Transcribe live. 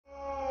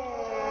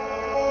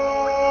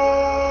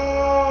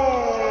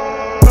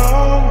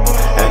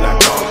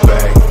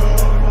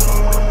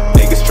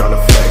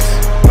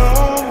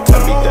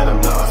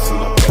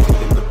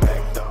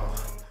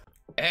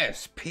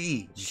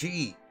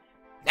SPG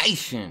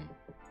Nation.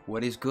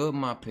 What is good,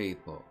 my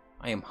people?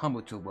 I am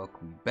humbled to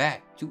welcome you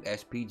back to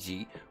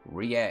SPG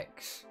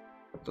Reacts.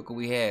 Look what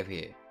we have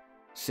here.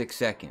 6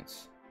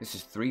 seconds. This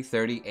is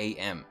 3:30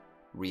 a.m.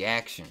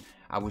 reaction.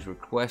 I was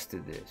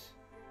requested this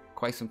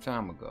quite some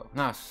time ago.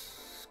 Not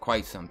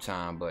quite some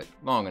time, but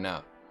long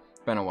enough.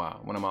 It's been a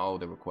while. One of my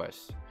older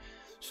requests.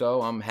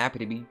 So I'm happy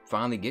to be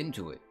finally getting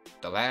to it.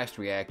 The last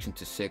reaction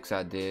to 6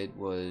 I did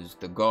was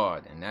The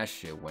God, and that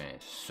shit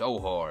went so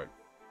hard.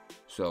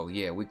 So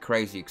yeah, we're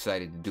crazy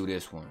excited to do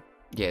this one.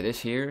 Yeah, this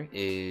here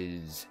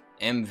is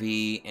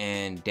MV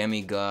and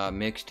DEMIGOD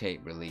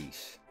mixtape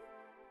release.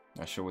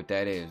 Not sure what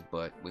that is,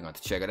 but we're going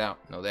to check it out.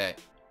 Know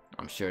that.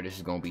 I'm sure this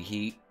is going to be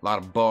heat. A lot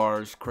of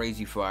bars,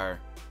 crazy fire.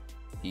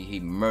 He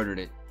murdered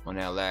it on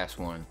that last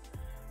one.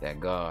 That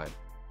God.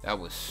 That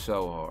was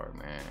so hard,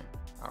 man.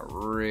 I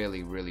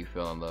really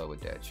fell in love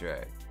with that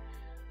track.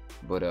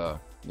 But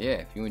yeah,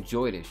 if you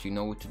enjoy this, you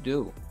know what to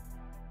do.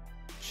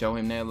 Show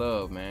him that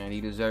love, man.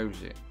 He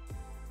deserves it.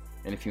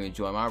 And if you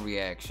enjoy my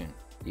reaction,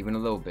 even a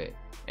little bit,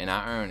 and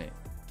I earn it,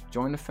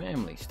 join the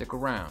family. Stick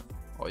around.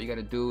 All you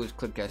gotta do is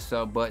click that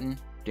sub button,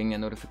 ding that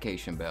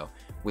notification bell.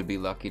 We'd be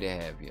lucky to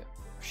have you.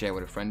 Share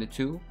with a friend or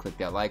two. Click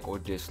that like or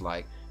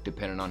dislike,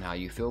 depending on how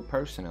you feel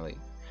personally.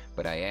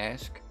 But I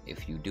ask,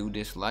 if you do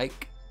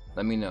dislike,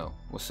 let me know.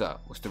 What's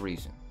up? What's the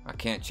reason? I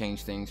can't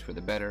change things for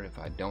the better if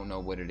I don't know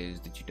what it is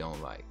that you don't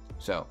like.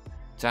 So,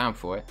 time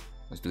for it.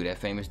 Let's do that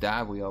famous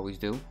dive we always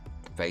do.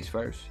 Face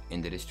first,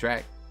 into this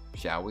track,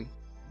 shall we?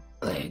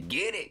 Let's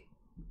get it.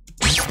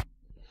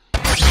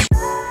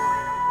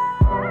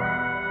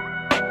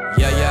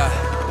 Yeah.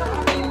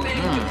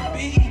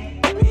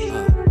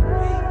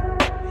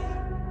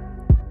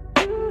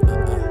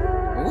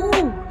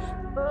 Ooh.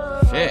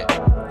 Shit.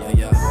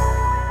 Yeah.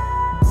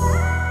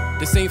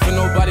 This ain't for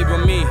nobody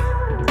but me.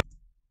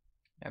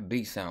 That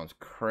beat sounds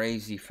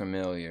crazy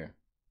familiar.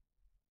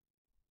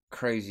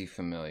 Crazy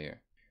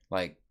familiar.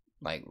 Like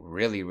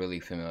really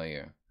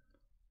familiar.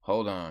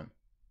 Hold on.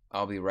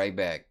 I'll be right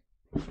back.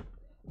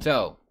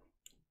 So,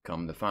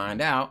 come to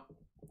find out,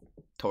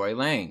 Tory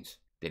Lanez.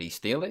 Did he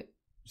steal it?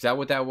 Is that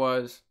what that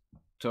was?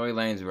 Tory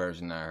Lanez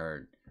version I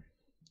heard.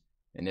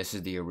 And this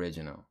is the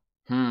original.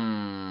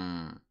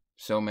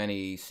 So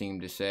many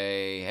seem to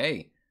say,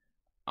 hey,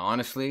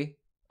 honestly,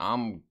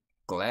 I'm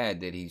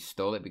glad that he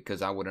stole it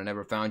because I would have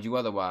never found you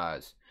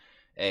otherwise.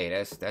 Hey,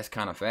 that's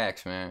kind of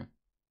facts, man.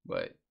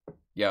 But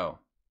yo,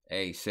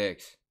 hey,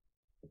 6,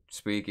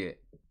 speak it.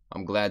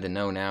 I'm glad to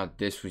know now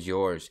this was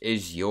yours.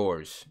 Is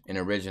yours. An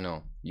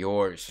original.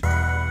 Yours.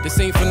 This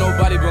ain't for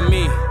nobody but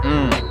me.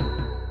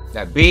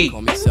 That beat.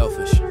 Call me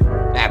selfish.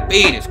 That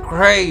beat is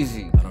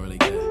crazy. I don't really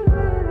get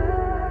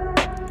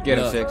it. Get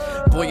him, 6.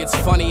 Boy, it's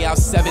funny how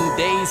 7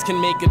 days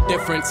can make a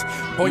difference.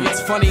 Boy,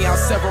 it's funny how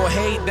several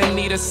hate then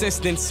need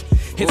assistance.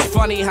 It's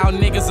funny how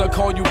niggas will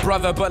call you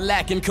brother but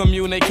lack in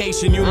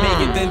communication. You make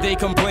it, then they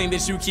complain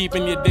that you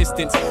keeping your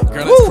distance.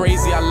 Girl, it's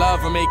crazy how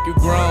love will make you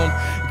grown.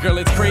 Girl,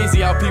 it's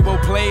crazy how people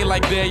play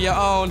like they're your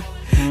own.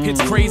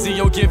 It's crazy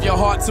you'll give your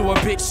heart to a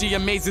bitch. She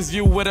amazes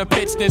you with a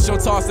pitch, then she'll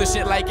toss the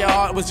shit like your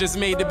heart was just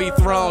made to be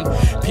thrown.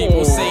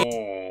 People say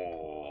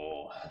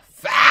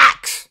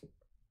facts.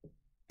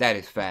 That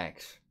is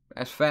facts.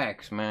 That's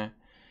facts, man.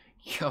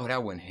 Yo,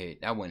 that one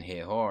hit. That one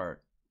hit hard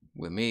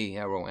with me.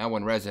 That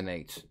one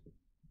resonates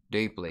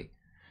deeply.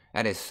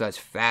 That is such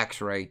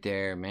facts right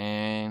there,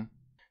 man.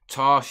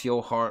 Toss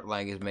your heart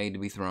like it's made to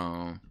be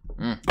thrown.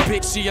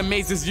 Bitch, she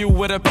amazes you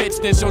with a pitch,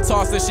 then she'll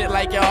toss the shit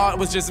like your heart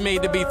was just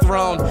made to be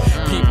thrown.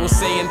 People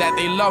saying that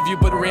they love you,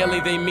 but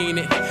really they mean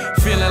it.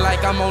 Feeling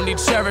like I'm only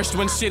cherished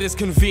when shit is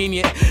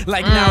convenient.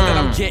 Like now that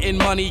I'm getting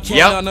money,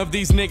 can't none of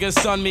these niggas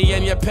son me.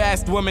 And your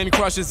past women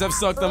crushes have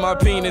sucked on my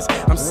penis.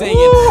 I'm saying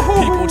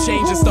people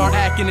change and start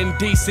acting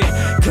indecent,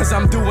 cause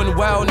I'm doing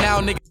well now,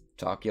 nigga.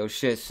 Talk your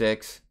shit,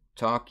 6.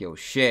 Talk your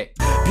shit.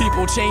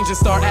 People change and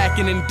start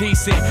acting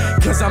indecent,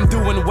 cause I'm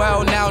doing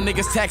well now,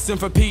 niggas texting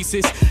for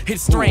pieces.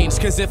 It's strange,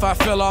 cause if I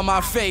fell on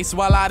my face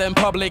while out in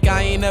public,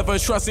 I ain't never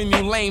trusting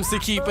you lames to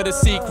keep it a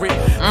secret.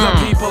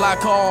 The people I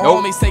call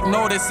homies take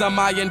notice of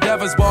my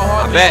endeavors, but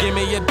hardly give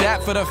me a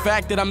dap for the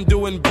fact that I'm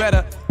doing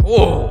better.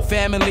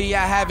 Family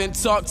I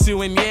haven't talked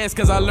to in years,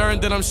 cause I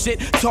learned that I'm shit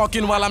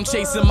talking while I'm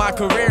chasing my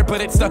career,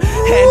 but it's the hand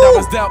I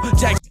was dealt.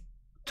 Jack,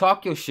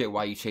 talk your shit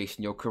while you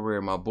chasing your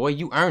career, my boy.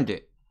 You earned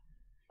it.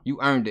 You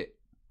earned it.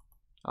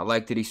 I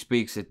like that he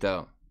speaks it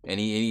though, and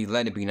he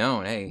let it be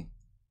known. Hey,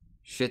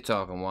 shit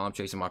talking while I'm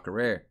chasing my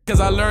career. Cause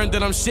I learned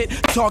that I'm shit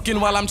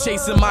talking while I'm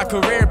chasing my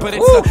career, but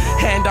it's the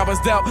hand I was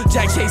dealt.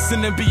 Jack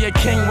chasing to be a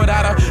king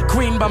without a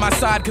queen by my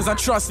side, cause I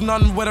trust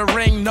none with a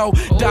ring. No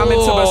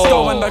diamonds to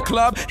bestow in the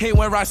club, ain't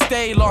where I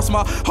stay. Lost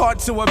my heart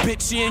to a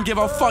bitch, she ain't give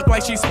a fuck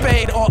like she's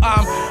paid. Or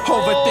I'm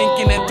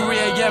overthinking at 3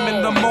 a.m.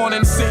 in the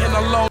morning, sitting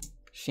alone.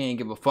 She ain't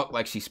give a fuck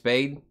like she's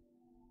paid.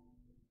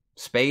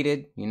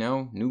 Spaded, you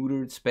know,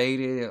 neutered,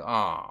 spaded.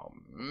 Oh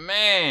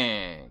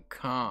man,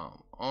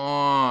 come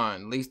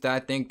on. At least I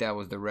think that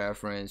was the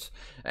reference.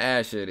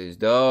 That shit is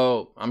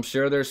dope. I'm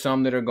sure there's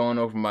some that are going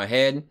over my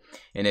head.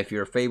 And if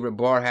your favorite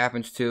bar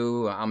happens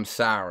to, I'm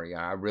sorry.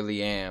 I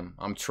really am.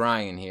 I'm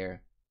trying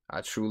here.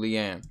 I truly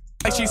am.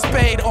 Like she's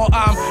paid or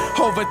I'm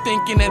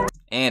overthinking it.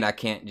 And I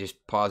can't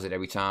just pause it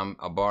every time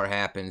a bar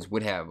happens.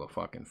 Would have a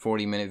fucking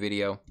 40-minute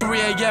video. 3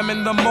 a.m.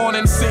 in the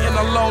morning, sitting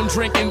alone,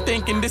 drinking,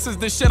 thinking this is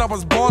the shit I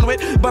was born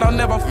with, but I'll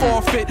never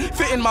forfeit.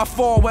 Fit in my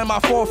fall where my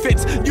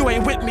fits. You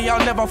ain't with me,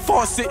 I'll never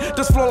force it.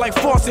 Just flow like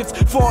faucets.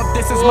 For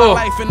this is my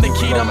life and the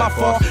key to my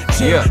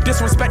fortune. Yeah.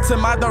 Disrespect to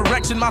my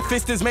direction, my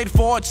fist is made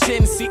for a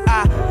chin. See,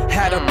 I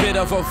had a bit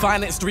of a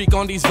violent streak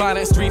on these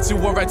violent streets. You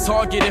were a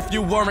target if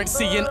you weren't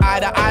seeing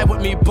eye to eye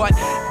with me, but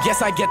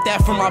guess I get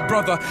that from my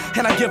brother,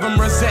 and I give him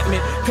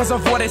resentment cause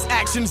of what his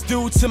actions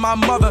do to my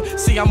mother.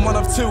 See, I'm one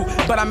of two,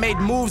 but I made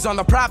moves on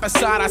the proper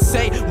side. I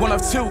say one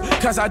of two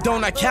cause I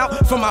don't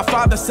account for my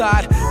father's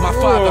side. My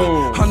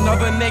father,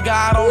 another nigga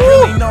I don't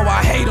really know.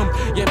 I hate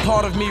him, yet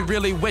part of me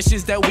really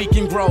wishes that we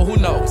can grow. Who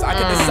knows, I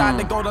could decide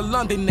to go to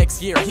London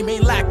next year. He may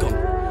lack them,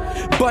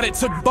 but it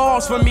took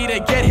balls for me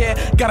to get here.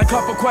 Got a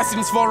couple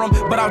questions for him,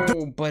 but I'll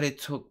do. But it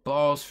took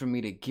balls for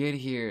me to get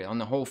here on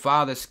the whole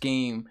father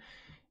scheme.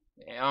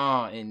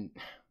 And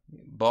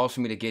balls for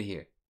me to get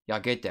here. Y'all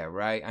get that,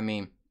 right? I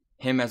mean,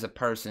 him as a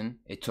person,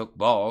 it took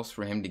balls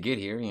for him to get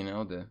here. You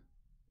know, the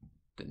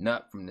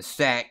nut from the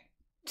sack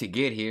to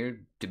get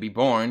here, to be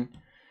born.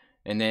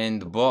 And then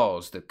the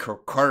balls, the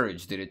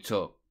courage that it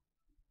took.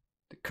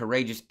 The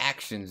courageous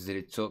actions that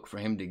it took for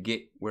him to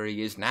get where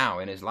he is now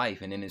in his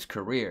life and in his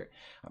career.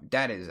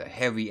 That is a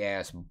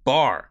heavy-ass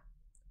bar.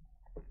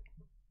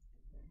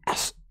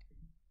 That's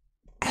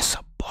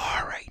a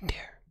bar right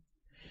there.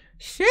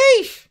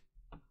 Sheesh.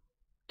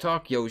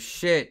 Talk your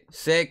shit,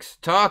 Six.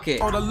 Talk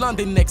it. Go to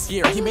London next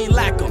year. He may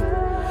lack them,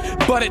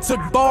 but it took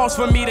balls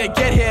for me to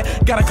get here.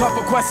 Got a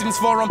couple questions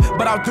for him,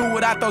 but I'll do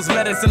without those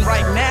letters. And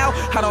right now,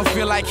 I don't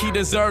feel like he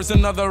deserves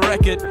another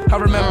record. I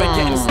remember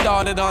getting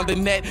started on the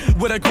net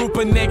with a group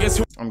of niggas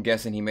who... I'm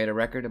guessing he made a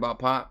record about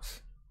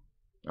Pops.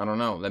 I don't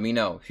know. Let me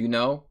know. If you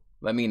know,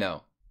 let me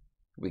know.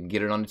 We can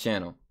get it on the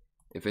channel.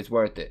 If it's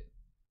worth it.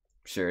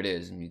 Sure it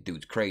is, and this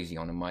dude's crazy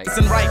on the mic.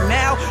 And right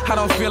now, I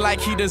don't feel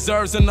like he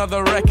deserves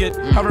another record.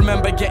 I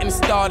remember getting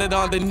started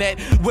on the net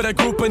with a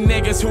group of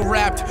niggas who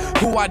rapped,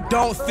 who I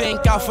don't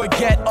think I'll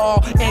forget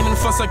all. Aiming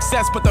for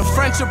success, but the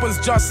friendship was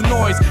just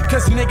noise.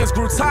 Cause niggas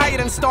grew tired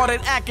and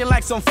started acting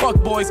like some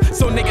fuckboys.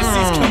 So niggas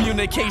ceased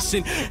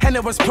communication, and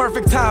it was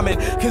perfect timing.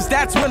 Cause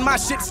that's when my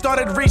shit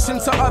started reaching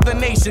to other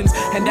nations.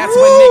 And that's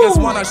when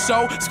niggas wanna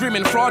show,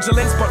 screaming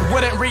fraudulence, but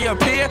wouldn't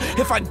reappear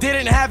if I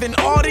didn't have an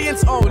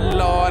audience. Oh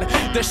Lord,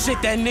 the shit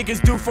that niggas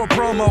do for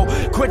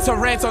promo. Quit to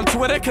rant on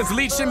Twitter cause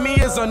leeching me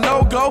is a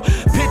no-go.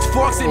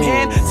 Pitchforks in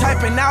hand,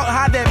 typing out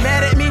how they're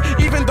mad at me.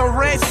 Even the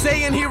red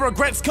saying he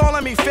regrets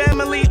calling me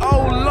family.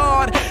 Oh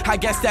Lord, I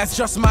guess that's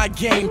just my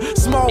game.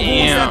 Small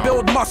wounds that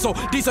build muscle,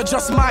 these are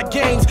just my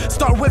gains.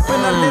 Start whipping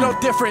a little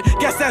different,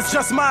 guess that's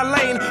just my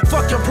lane.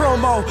 Fuck your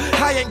promo,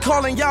 I ain't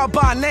calling y'all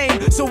by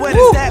name. So where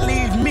does that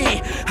leave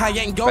me? I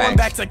ain't going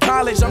back to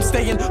college, I'm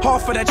staying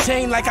off of the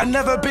chain. Like I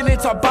never been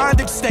into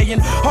bondage, staying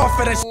off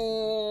of the...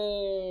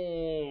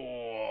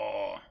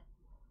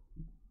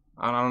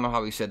 I don't know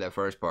how he said that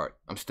first part.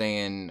 I'm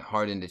staying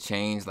hard into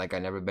chains like I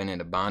never been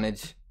into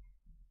bondage.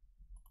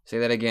 Say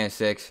that again,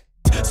 Six.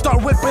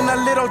 Start whipping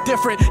a little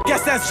different,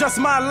 guess that's just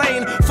my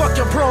lane. Fuck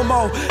your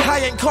promo, I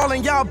ain't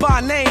calling y'all by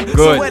name. Good.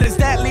 So where does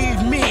that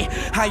leave me?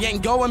 I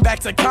ain't going back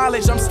to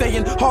college, I'm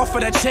staying off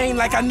of the chain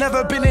like I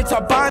never been into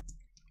bondage.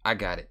 I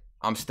got it.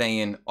 I'm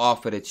staying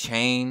off of the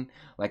chain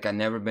like I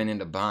never been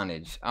into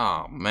bondage.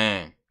 Oh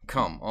man,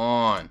 come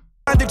on.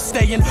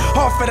 Staying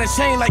off of the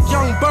chain like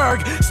Young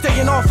Berg.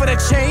 Staying off of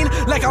the chain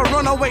like a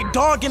runaway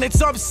dog, and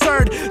it's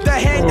absurd. The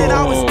hand that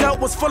I was dealt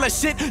was full of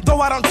shit. Though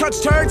I don't touch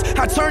turds,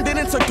 I turned it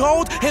into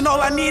gold, and all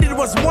I needed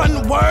was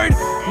one word.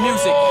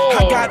 Music.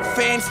 I got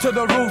fans to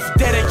the roof,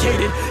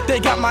 dedicated.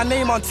 They got my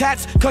name on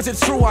tats, cause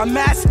it's true. I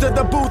mastered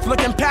the booth,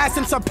 looking past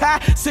and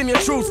surpassing your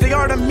truths. They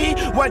are to me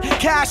what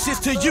cash is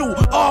to you.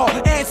 All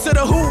answer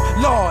to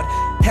who? Lord.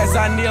 As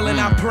I kneel and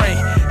I pray,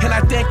 and I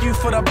thank you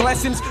for the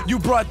blessings you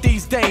brought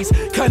these days,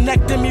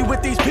 connecting me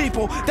with these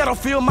people that'll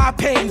feel my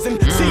pains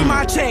and see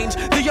my change.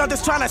 The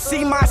others trying to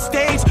see my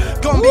stage,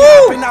 gonna be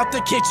hopping out the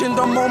kitchen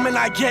the moment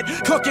I get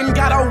cooking.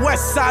 Got a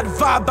west side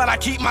vibe, but I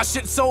keep my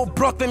shit so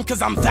Brooklyn,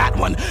 cause I'm that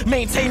one,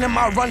 maintaining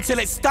my run till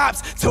it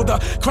stops, till the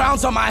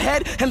crown's on my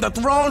head and the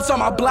throne's on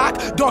my block.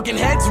 Dogging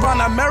heads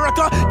run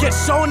America, get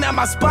shown at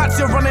my spots.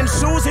 You're running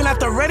shoes and at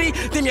the ready,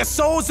 then your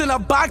soul's in a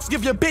box.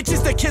 Give your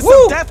bitches the kiss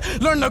of death,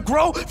 learn to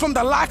grow from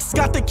the locks.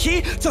 Got the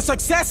key to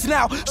success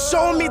now,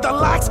 show me the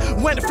locks.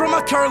 Went from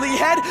a curly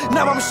head,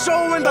 now I'm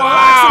showing the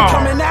locks.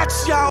 I'm coming at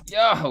y'all.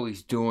 Yo,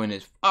 he's doing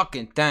his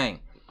fucking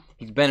thing.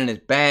 He's been in his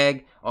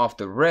bag off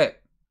the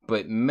rip.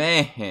 But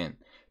man,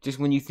 just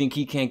when you think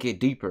he can't get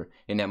deeper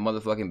in that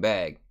motherfucking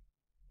bag,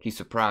 he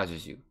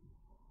surprises you.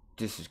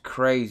 This is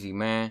crazy,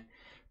 man.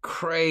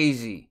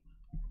 Crazy.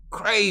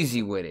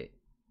 Crazy with it.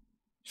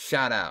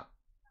 Shout out.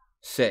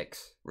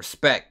 6.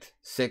 Respect.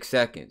 6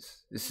 seconds.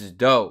 This is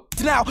dope.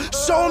 Now,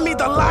 show me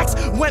the locks.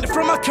 Went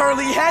from a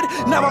curly head.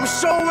 Now I'm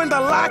showing the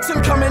locks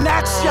and coming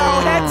at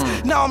y'all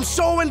heads. Now I'm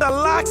showing the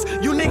locks.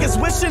 You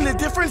niggas wishing the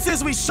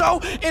differences we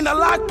show in the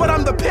lock, but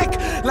I'm the pick.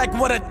 Like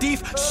what a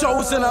thief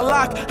shows in a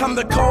lock. I'm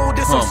the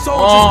coldest of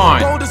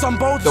soldiers. Boldest on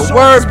both the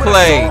shoulders.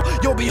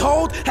 wordplay. You'll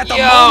behold at the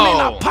moment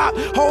I pop,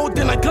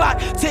 holding a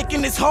Glock,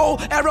 taking this whole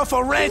era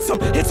for ransom.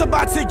 It's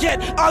about to get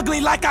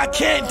ugly like I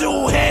can't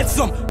do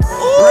handsome.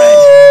 Ooh.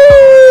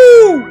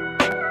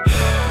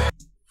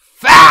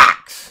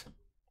 Facts!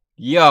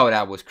 Yo,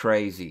 that was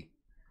crazy.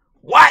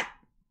 What?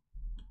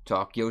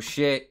 Talk your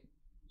shit.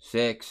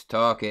 6,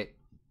 talk it.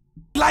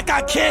 Like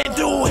I can't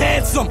do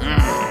handsome.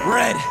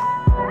 Red.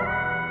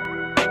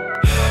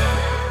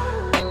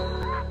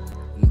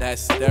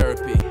 That's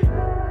therapy.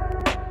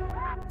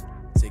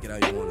 Take it how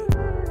you want it.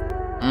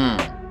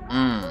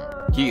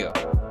 Yeah.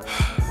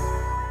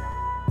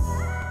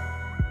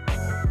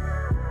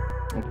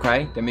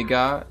 Okay,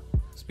 Demigod.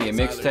 Let's be a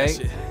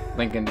mixtape.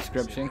 Link in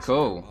description.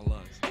 Cool.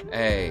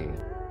 Hey.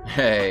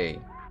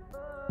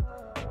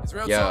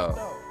 Yo.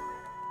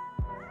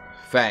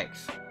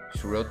 Facts.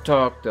 It's real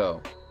talk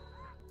though.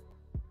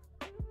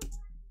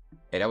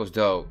 Hey, that was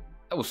dope.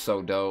 That was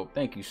so dope.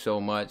 Thank you so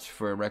much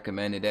for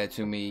recommending that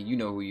to me. You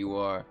know who you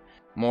are.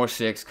 More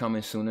 6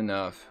 coming soon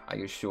enough, I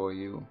assure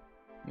you.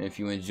 And if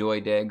you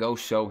enjoyed that, go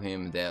show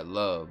him that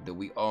love that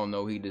we all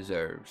know he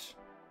deserves.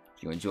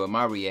 If you enjoyed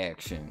my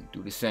reaction,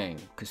 do the same.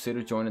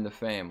 Consider joining the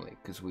family,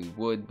 because we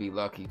would be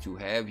lucky to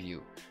have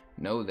you.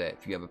 Know that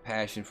if you have a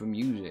passion for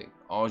music,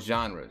 all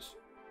genres,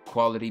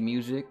 quality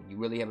music, you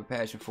really have a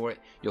passion for it,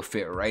 you'll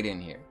fit right in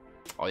here.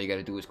 All you got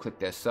to do is click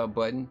that sub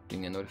button,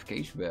 ding that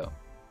notification bell,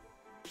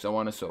 so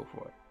on and so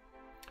forth.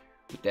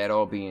 With that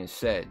all being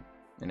said,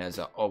 and as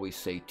I always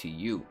say to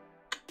you,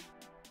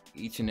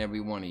 each and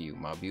every one of you,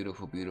 my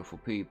beautiful, beautiful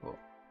people,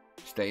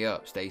 stay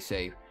up, stay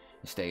safe,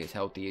 and stay as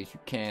healthy as you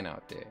can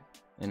out there.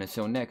 And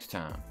until next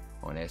time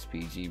on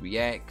SPG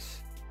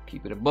Reacts,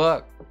 keep it a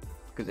buck,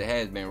 because it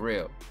has been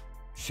real.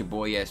 It's your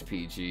boy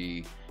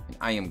SPG, and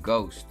I am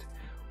Ghost.